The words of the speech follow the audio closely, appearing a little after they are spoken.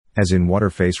As in water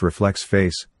face reflects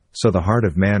face, so the heart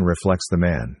of man reflects the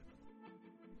man.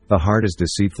 The heart is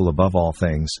deceitful above all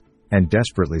things, and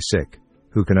desperately sick.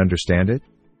 Who can understand it?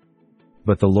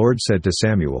 But the Lord said to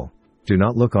Samuel, Do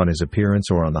not look on his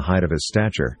appearance or on the height of his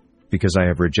stature, because I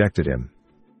have rejected him.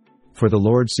 For the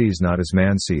Lord sees not as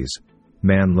man sees.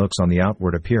 Man looks on the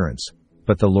outward appearance,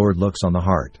 but the Lord looks on the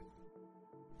heart.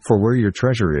 For where your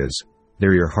treasure is,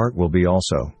 there your heart will be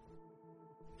also.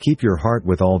 Keep your heart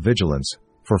with all vigilance,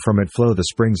 for from it flow the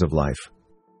springs of life.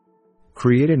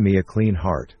 Create in me a clean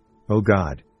heart, O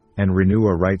God, and renew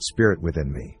a right spirit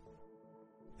within me.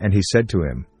 And he said to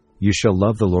him, You shall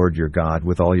love the Lord your God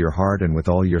with all your heart and with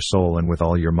all your soul and with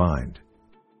all your mind.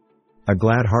 A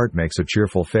glad heart makes a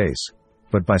cheerful face,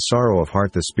 but by sorrow of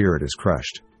heart the spirit is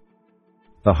crushed.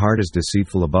 The heart is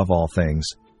deceitful above all things,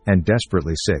 and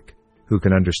desperately sick. Who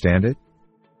can understand it?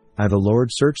 I the Lord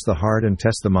search the heart and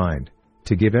test the mind,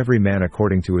 to give every man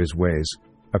according to his ways,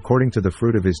 according to the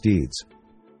fruit of his deeds.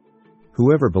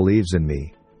 Whoever believes in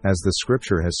me, as the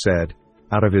scripture has said,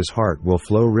 out of his heart will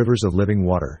flow rivers of living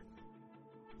water.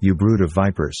 You brood of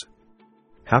vipers!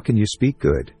 How can you speak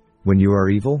good, when you are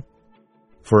evil?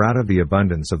 For out of the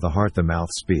abundance of the heart the mouth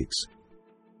speaks.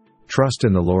 Trust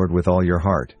in the Lord with all your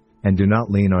heart, and do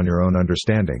not lean on your own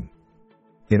understanding.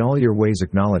 In all your ways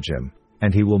acknowledge him,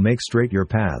 and he will make straight your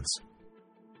paths.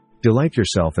 Delight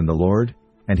yourself in the Lord,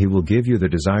 and he will give you the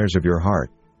desires of your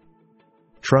heart.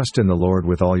 Trust in the Lord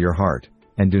with all your heart,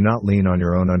 and do not lean on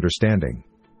your own understanding.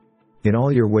 In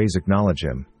all your ways acknowledge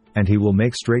him, and he will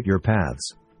make straight your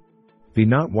paths. Be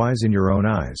not wise in your own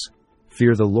eyes.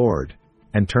 Fear the Lord,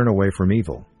 and turn away from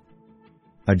evil.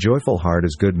 A joyful heart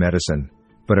is good medicine,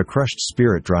 but a crushed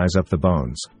spirit dries up the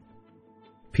bones.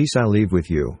 Peace I leave with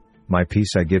you, my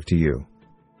peace I give to you.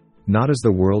 Not as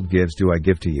the world gives do I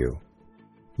give to you.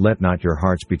 Let not your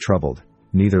hearts be troubled,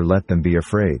 neither let them be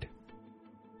afraid.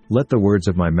 Let the words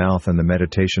of my mouth and the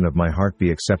meditation of my heart be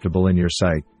acceptable in your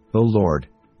sight, O Lord,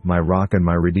 my rock and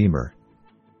my redeemer.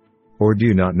 Or do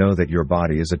you not know that your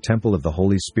body is a temple of the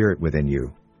Holy Spirit within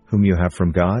you, whom you have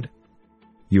from God?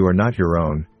 You are not your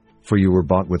own, for you were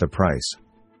bought with a price.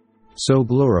 So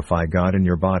glorify God in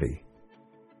your body.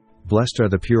 Blessed are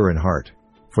the pure in heart,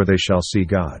 for they shall see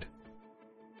God.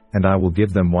 And I will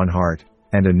give them one heart,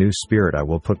 and a new spirit I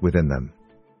will put within them.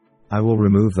 I will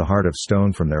remove the heart of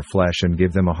stone from their flesh and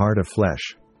give them a heart of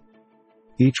flesh.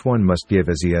 Each one must give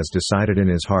as he has decided in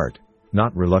his heart,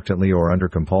 not reluctantly or under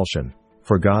compulsion,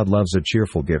 for God loves a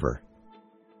cheerful giver.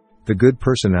 The good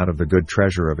person out of the good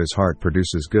treasure of his heart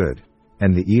produces good,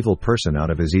 and the evil person out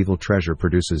of his evil treasure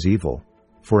produces evil,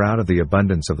 for out of the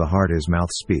abundance of the heart his mouth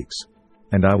speaks.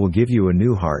 And I will give you a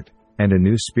new heart, and a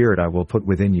new spirit I will put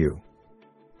within you.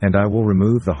 And I will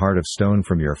remove the heart of stone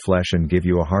from your flesh and give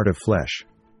you a heart of flesh.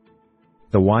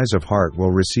 The wise of heart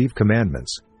will receive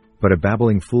commandments, but a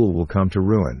babbling fool will come to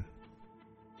ruin.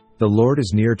 The Lord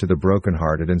is near to the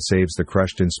brokenhearted and saves the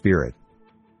crushed in spirit.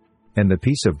 And the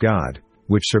peace of God,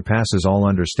 which surpasses all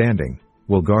understanding,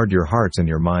 will guard your hearts and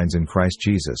your minds in Christ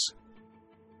Jesus.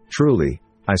 Truly,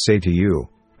 I say to you,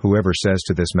 whoever says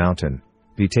to this mountain,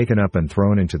 Be taken up and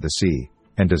thrown into the sea,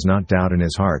 and does not doubt in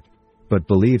his heart, but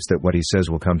believes that what he says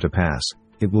will come to pass,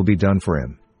 it will be done for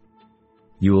him.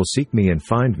 You will seek me and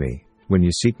find me, when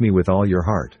you seek me with all your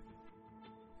heart.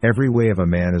 Every way of a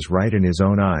man is right in his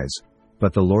own eyes,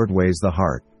 but the Lord weighs the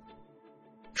heart.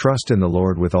 Trust in the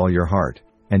Lord with all your heart,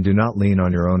 and do not lean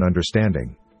on your own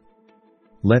understanding.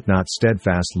 Let not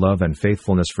steadfast love and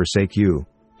faithfulness forsake you.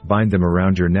 Bind them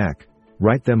around your neck,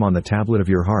 write them on the tablet of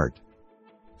your heart.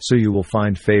 So you will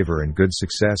find favor and good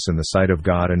success in the sight of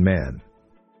God and man.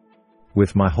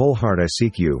 With my whole heart I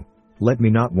seek you, let me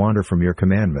not wander from your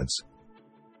commandments.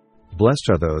 Blessed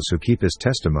are those who keep his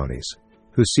testimonies,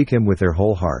 who seek him with their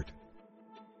whole heart.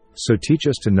 So teach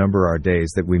us to number our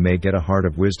days that we may get a heart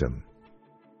of wisdom.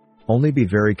 Only be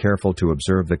very careful to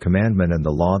observe the commandment and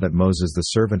the law that Moses the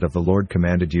servant of the Lord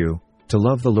commanded you, to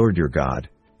love the Lord your God,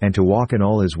 and to walk in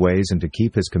all his ways and to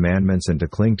keep his commandments and to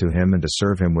cling to him and to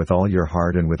serve him with all your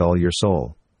heart and with all your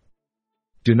soul.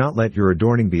 Do not let your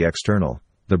adorning be external,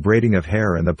 the braiding of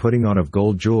hair and the putting on of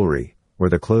gold jewelry, or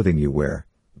the clothing you wear,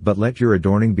 but let your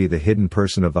adorning be the hidden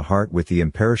person of the heart with the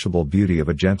imperishable beauty of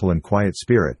a gentle and quiet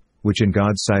spirit, which in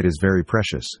God's sight is very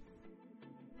precious.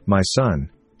 My son,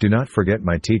 do not forget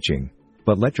my teaching,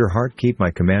 but let your heart keep my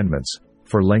commandments,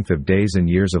 for length of days and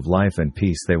years of life and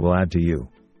peace they will add to you.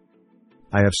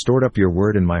 I have stored up your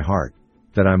word in my heart,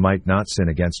 that I might not sin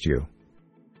against you.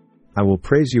 I will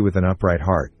praise you with an upright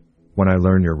heart, when I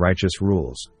learn your righteous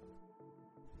rules.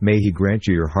 May he grant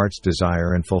you your heart's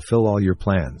desire and fulfill all your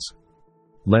plans.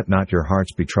 Let not your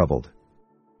hearts be troubled.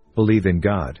 Believe in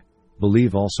God,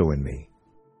 believe also in me.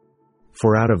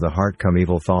 For out of the heart come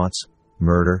evil thoughts,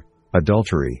 murder,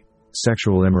 adultery,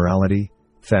 sexual immorality,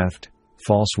 theft,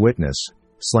 false witness,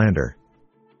 slander.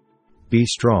 Be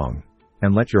strong,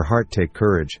 and let your heart take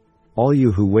courage, all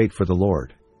you who wait for the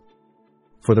Lord.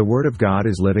 For the word of God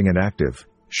is living and active,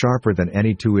 sharper than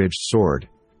any two-edged sword,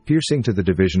 piercing to the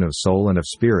division of soul and of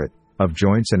spirit, of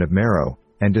joints and of marrow,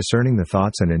 and discerning the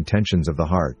thoughts and intentions of the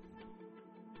heart.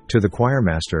 To the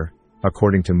choirmaster,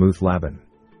 according to Muth Laban.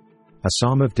 A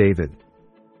psalm of David.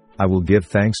 I will give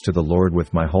thanks to the Lord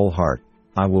with my whole heart,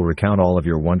 I will recount all of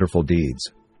your wonderful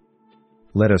deeds.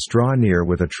 Let us draw near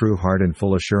with a true heart and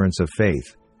full assurance of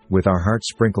faith, with our hearts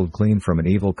sprinkled clean from an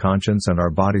evil conscience and our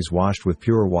bodies washed with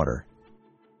pure water.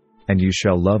 And you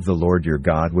shall love the Lord your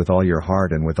God with all your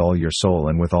heart and with all your soul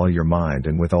and with all your mind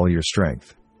and with all your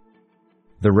strength.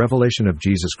 The revelation of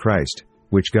Jesus Christ,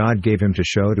 which God gave him to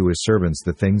show to his servants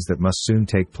the things that must soon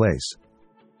take place.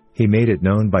 He made it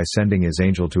known by sending his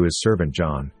angel to his servant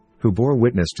John, who bore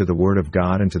witness to the word of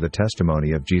God and to the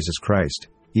testimony of Jesus Christ,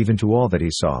 even to all that he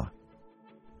saw.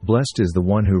 Blessed is the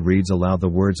one who reads aloud the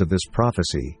words of this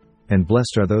prophecy, and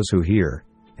blessed are those who hear,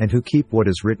 and who keep what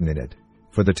is written in it,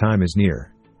 for the time is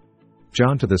near.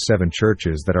 John to the 7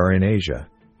 churches that are in Asia,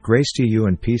 grace to you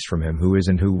and peace from him who is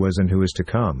and who was and who is to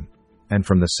come, and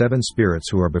from the 7 spirits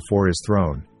who are before his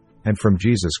throne, and from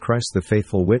Jesus Christ the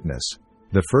faithful witness,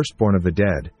 the firstborn of the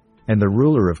dead, and the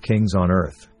ruler of kings on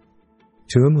earth.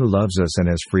 To him who loves us and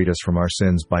has freed us from our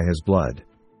sins by his blood.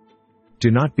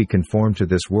 Do not be conformed to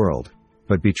this world,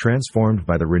 but be transformed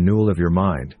by the renewal of your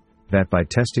mind, that by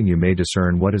testing you may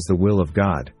discern what is the will of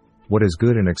God, what is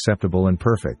good and acceptable and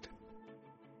perfect.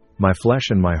 My flesh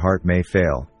and my heart may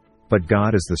fail, but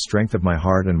God is the strength of my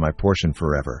heart and my portion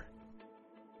forever.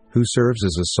 Who serves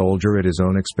as a soldier at his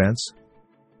own expense?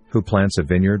 Who plants a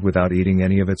vineyard without eating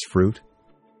any of its fruit?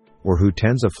 Or who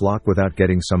tends a flock without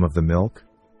getting some of the milk?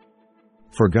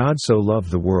 For God so loved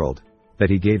the world, that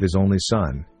he gave his only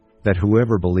Son, that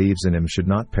whoever believes in him should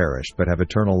not perish but have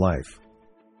eternal life.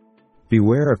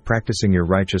 Beware of practicing your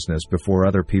righteousness before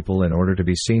other people in order to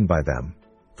be seen by them,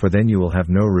 for then you will have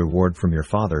no reward from your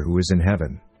Father who is in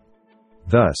heaven.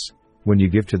 Thus, when you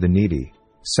give to the needy,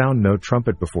 sound no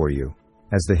trumpet before you,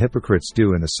 as the hypocrites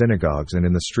do in the synagogues and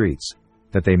in the streets,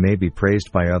 that they may be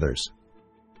praised by others.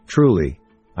 Truly,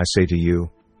 I say to you,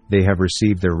 they have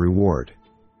received their reward.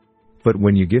 But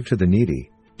when you give to the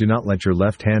needy, do not let your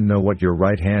left hand know what your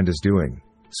right hand is doing,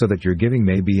 so that your giving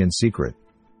may be in secret.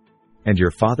 And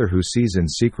your Father who sees in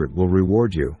secret will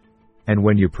reward you. And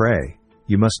when you pray,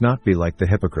 you must not be like the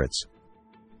hypocrites.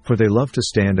 For they love to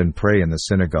stand and pray in the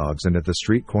synagogues and at the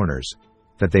street corners,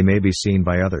 that they may be seen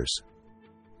by others.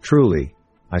 Truly,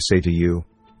 I say to you,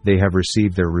 they have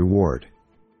received their reward.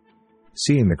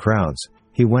 Seeing the crowds,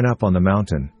 he went up on the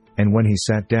mountain, and when he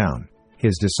sat down,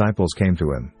 his disciples came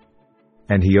to him.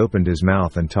 And he opened his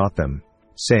mouth and taught them,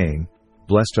 saying,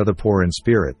 Blessed are the poor in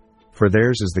spirit, for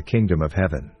theirs is the kingdom of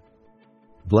heaven.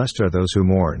 Blessed are those who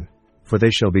mourn, for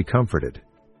they shall be comforted.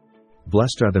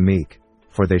 Blessed are the meek,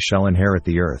 for they shall inherit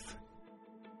the earth.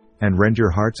 And rend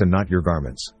your hearts and not your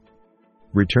garments.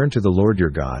 Return to the Lord your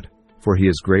God, for he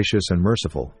is gracious and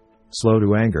merciful, slow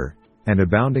to anger, and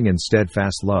abounding in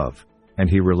steadfast love, and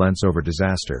he relents over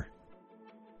disaster.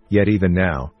 Yet even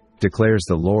now, declares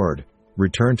the Lord,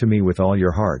 return to me with all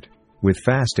your heart, with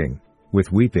fasting,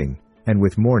 with weeping, and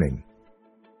with mourning.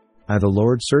 I the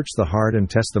Lord search the heart and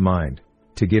test the mind,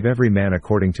 to give every man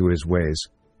according to his ways,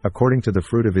 according to the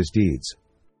fruit of his deeds.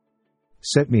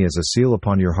 Set me as a seal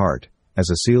upon your heart, as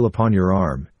a seal upon your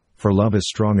arm, for love is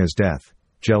strong as death,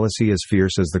 jealousy is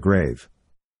fierce as the grave.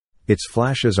 Its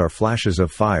flashes are flashes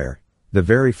of fire, the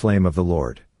very flame of the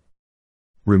Lord.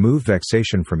 Remove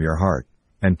vexation from your heart,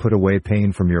 and put away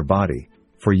pain from your body,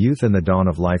 for youth and the dawn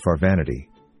of life are vanity.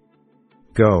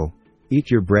 Go,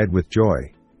 eat your bread with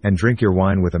joy, and drink your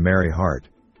wine with a merry heart,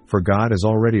 for God has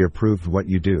already approved what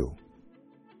you do.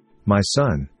 My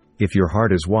son, if your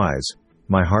heart is wise,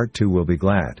 my heart too will be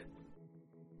glad.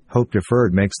 Hope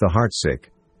deferred makes the heart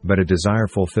sick, but a desire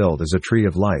fulfilled is a tree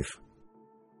of life.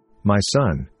 My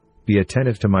son, be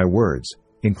attentive to my words,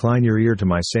 incline your ear to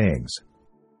my sayings.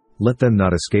 Let them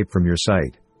not escape from your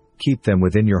sight, keep them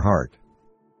within your heart.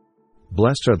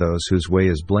 Blessed are those whose way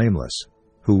is blameless,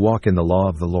 who walk in the law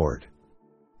of the Lord.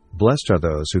 Blessed are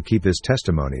those who keep his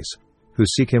testimonies, who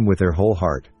seek him with their whole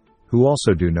heart, who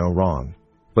also do no wrong,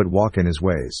 but walk in his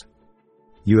ways.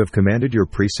 You have commanded your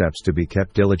precepts to be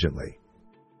kept diligently.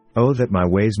 Oh, that my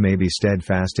ways may be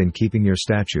steadfast in keeping your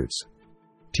statutes.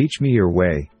 Teach me your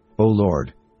way, O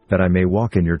Lord, that I may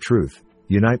walk in your truth.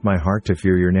 Unite my heart to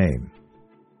fear your name.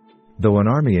 Though an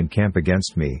army encamp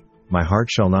against me, my heart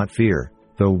shall not fear.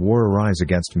 Though war arise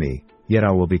against me, yet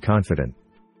I will be confident.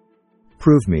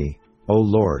 Prove me, O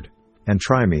Lord, and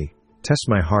try me, test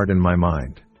my heart and my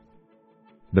mind.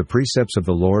 The precepts of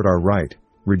the Lord are right,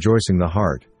 rejoicing the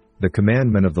heart. The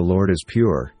commandment of the Lord is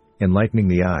pure, enlightening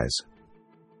the eyes.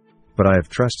 But I have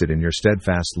trusted in your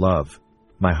steadfast love.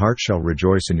 My heart shall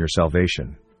rejoice in your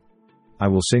salvation. I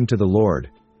will sing to the Lord,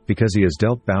 because he has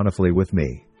dealt bountifully with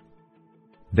me.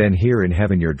 Then hear in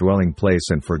heaven your dwelling place,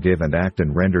 and forgive and act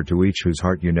and render to each whose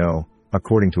heart you know,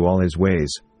 according to all his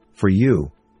ways. For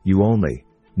you only,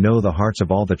 know the hearts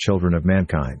of all the children of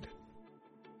mankind.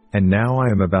 And now I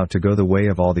am about to go the way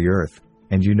of all the earth,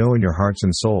 and you know in your hearts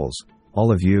and souls,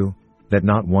 all of you, that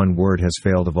not one word has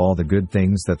failed of all the good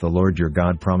things that the Lord your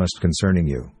God promised concerning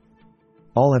you.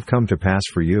 All have come to pass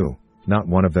for you, not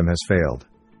one of them has failed.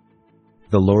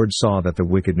 The Lord saw that the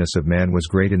wickedness of man was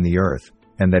great in the earth,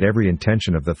 and that every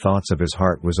intention of the thoughts of his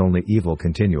heart was only evil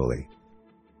continually.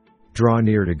 Draw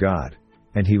near to God,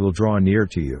 and he will draw near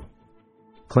to you.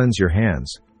 Cleanse your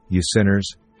hands, you sinners,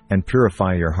 and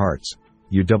purify your hearts,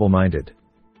 you double-minded.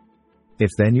 If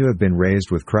then you have been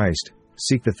raised with Christ,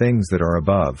 seek the things that are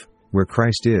above, where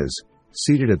Christ is,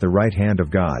 seated at the right hand of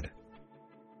God.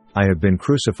 I have been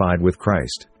crucified with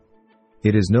Christ.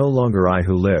 It is no longer I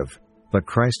who live, but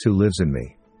Christ who lives in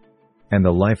me. And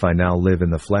the life I now live in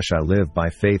the flesh I live by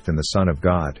faith in the Son of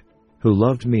God, who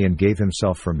loved me and gave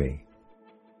himself for me.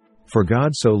 For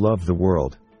God so loved the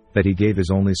world, that he gave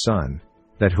his only Son,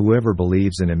 that whoever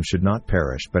believes in him should not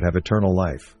perish but have eternal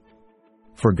life.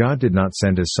 For God did not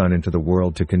send his Son into the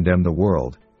world to condemn the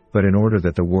world, but in order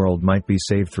that the world might be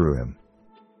saved through him.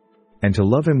 And to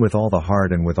love him with all the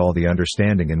heart and with all the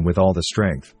understanding and with all the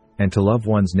strength, and to love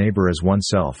one's neighbor as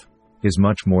oneself, is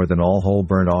much more than all whole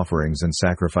burnt offerings and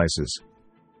sacrifices.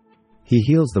 He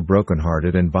heals the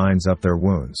brokenhearted and binds up their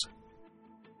wounds.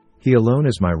 He alone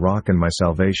is my rock and my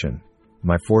salvation,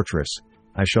 my fortress,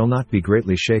 I shall not be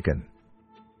greatly shaken.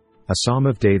 A Psalm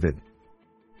of David.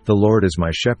 The Lord is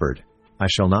my shepherd, I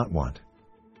shall not want.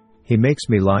 He makes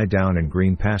me lie down in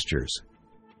green pastures.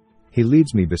 He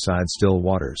leads me beside still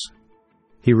waters.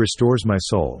 He restores my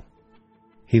soul.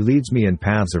 He leads me in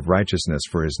paths of righteousness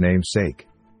for his name's sake.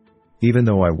 Even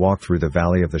though I walk through the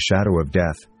valley of the shadow of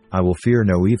death, I will fear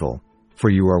no evil, for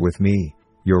you are with me,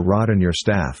 your rod and your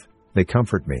staff, they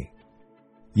comfort me.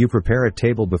 You prepare a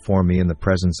table before me in the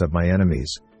presence of my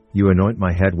enemies, you anoint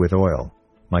my head with oil,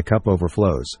 my cup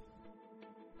overflows.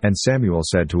 And Samuel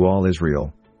said to all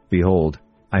Israel, Behold,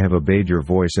 I have obeyed your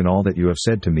voice in all that you have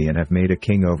said to me and have made a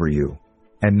king over you.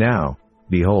 And now,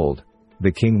 behold,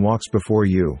 the king walks before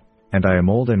you, and I am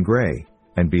old and gray,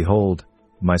 and behold,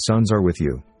 my sons are with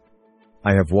you.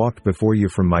 I have walked before you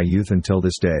from my youth until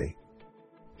this day.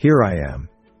 Here I am,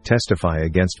 testify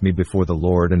against me before the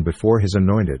Lord and before his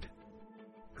anointed.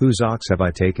 Whose ox have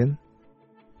I taken?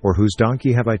 Or whose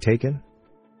donkey have I taken?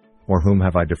 Or whom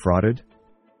have I defrauded?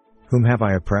 Whom have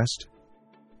I oppressed?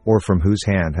 Or from whose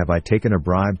hand have I taken a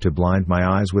bribe to blind my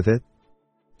eyes with it?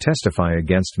 Testify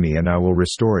against me and I will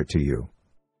restore it to you.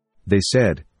 They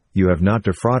said, You have not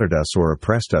defrauded us or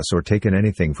oppressed us or taken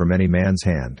anything from any man's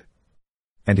hand.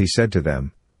 And he said to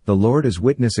them, The Lord is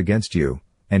witness against you,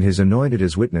 and his anointed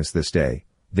is witness this day,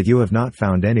 that you have not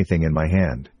found anything in my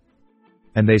hand.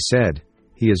 And they said,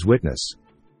 He is witness.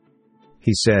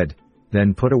 He said,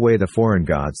 Then put away the foreign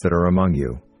gods that are among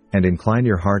you, and incline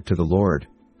your heart to the Lord,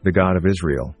 the God of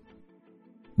Israel.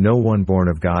 No one born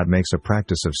of God makes a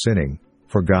practice of sinning,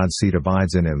 for God's seed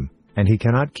abides in him, and he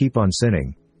cannot keep on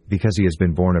sinning, because he has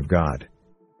been born of God.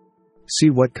 See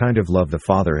what kind of love the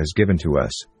Father has given to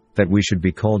us, that we should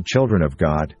be called children of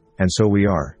God, and so we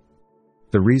are.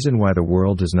 The reason why the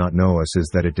world does not know us is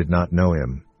that it did not know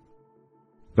him.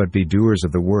 But be doers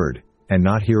of the word, and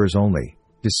not hearers only,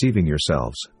 deceiving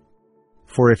yourselves.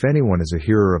 For if anyone is a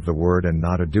hearer of the word and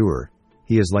not a doer,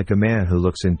 he is like a man who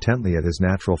looks intently at his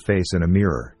natural face in a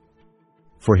mirror.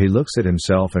 For he looks at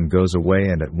himself and goes away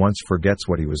and at once forgets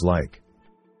what he was like.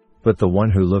 But the one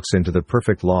who looks into the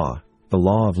perfect law, the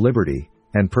law of liberty,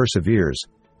 and perseveres,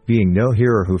 being no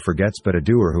hearer who forgets but a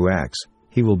doer who acts,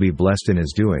 he will be blessed in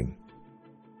his doing.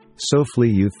 So flee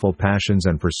youthful passions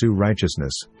and pursue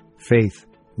righteousness, faith,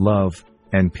 love,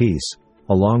 and peace,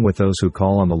 along with those who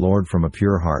call on the Lord from a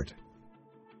pure heart.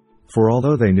 For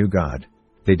although they knew God,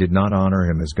 they did not honor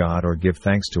him as God or give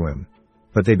thanks to him,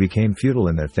 but they became futile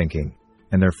in their thinking,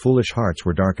 and their foolish hearts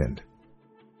were darkened.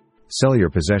 Sell your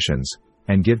possessions,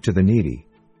 and give to the needy.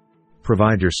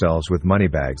 Provide yourselves with money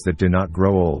bags that do not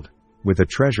grow old, with a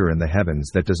treasure in the heavens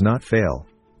that does not fail,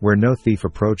 where no thief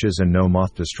approaches and no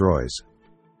moth destroys.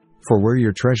 For where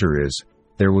your treasure is,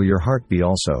 there will your heart be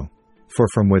also. For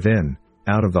from within,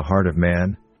 out of the heart of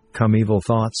man, come evil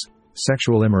thoughts,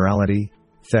 sexual immorality,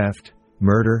 theft,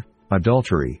 murder,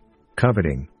 adultery,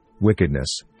 coveting,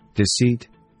 wickedness, deceit,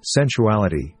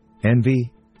 sensuality,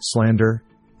 envy, slander,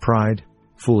 pride,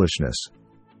 foolishness.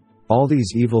 All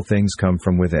these evil things come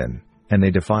from within, and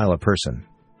they defile a person.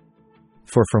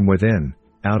 For from within,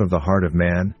 out of the heart of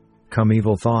man, come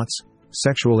evil thoughts,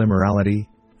 sexual immorality,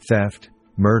 theft,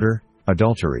 murder,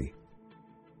 adultery.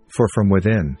 For from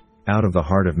within, out of the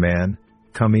heart of man,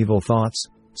 come evil thoughts,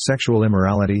 sexual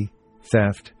immorality,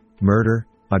 theft, murder,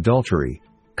 adultery,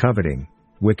 coveting,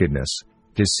 wickedness,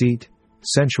 deceit,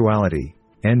 sensuality,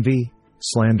 envy,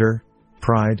 slander,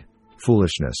 pride,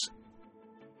 foolishness.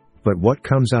 But what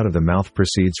comes out of the mouth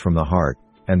proceeds from the heart,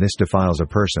 and this defiles a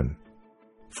person.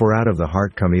 For out of the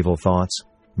heart come evil thoughts,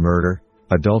 murder,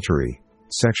 adultery,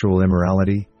 sexual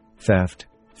immorality, theft,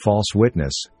 false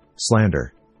witness,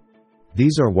 slander.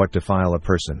 These are what defile a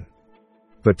person.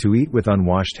 But to eat with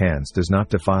unwashed hands does not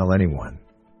defile anyone.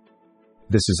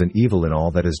 This is an evil in all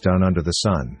that is done under the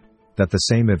sun, that the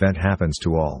same event happens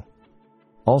to all.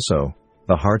 Also,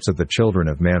 the hearts of the children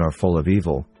of man are full of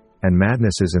evil, and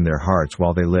madness is in their hearts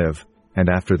while they live, and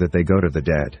after that they go to the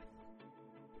dead.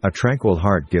 A tranquil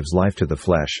heart gives life to the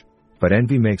flesh, but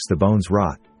envy makes the bones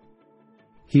rot.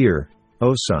 Hear,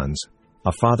 O sons,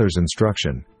 a father's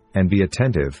instruction, and be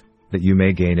attentive, that you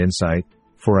may gain insight,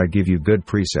 for I give you good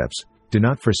precepts. Do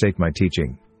not forsake my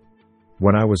teaching.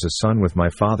 When I was a son with my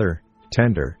father,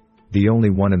 tender, the only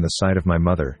one in the sight of my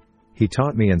mother, he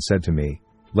taught me and said to me,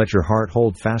 let your heart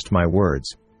hold fast my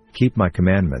words, keep my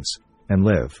commandments, and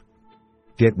live.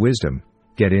 Get wisdom,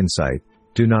 get insight,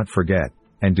 do not forget,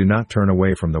 and do not turn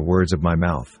away from the words of my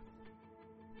mouth.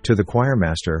 To the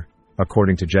choirmaster,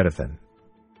 according to Jeduthun.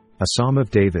 A psalm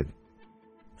of David.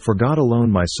 For God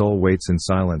alone my soul waits in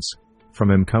silence,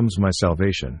 from him comes my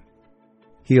salvation.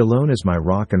 He alone is my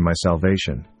rock and my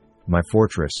salvation, my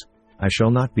fortress, I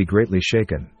shall not be greatly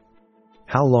shaken.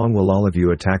 How long will all of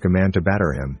you attack a man to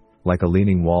batter him, like a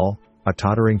leaning wall, a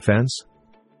tottering fence?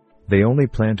 They only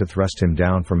plan to thrust him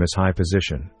down from his high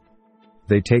position.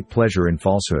 They take pleasure in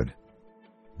falsehood.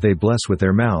 They bless with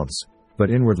their mouths, but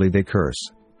inwardly they curse.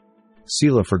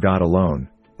 Selah for God alone,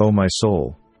 O my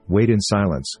soul, wait in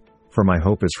silence, for my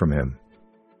hope is from him.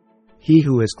 He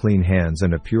who has clean hands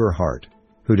and a pure heart,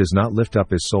 who does not lift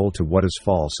up his soul to what is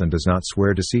false and does not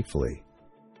swear deceitfully.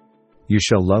 You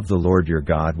shall love the Lord your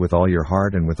God with all your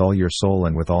heart and with all your soul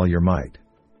and with all your might.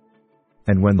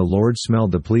 And when the Lord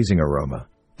smelled the pleasing aroma,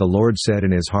 the Lord said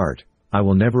in his heart, I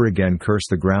will never again curse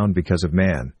the ground because of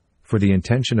man, for the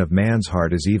intention of man's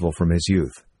heart is evil from his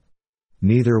youth.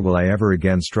 Neither will I ever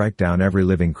again strike down every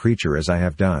living creature as I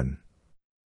have done.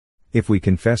 If we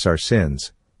confess our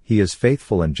sins, he is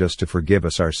faithful and just to forgive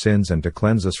us our sins and to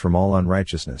cleanse us from all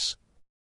unrighteousness.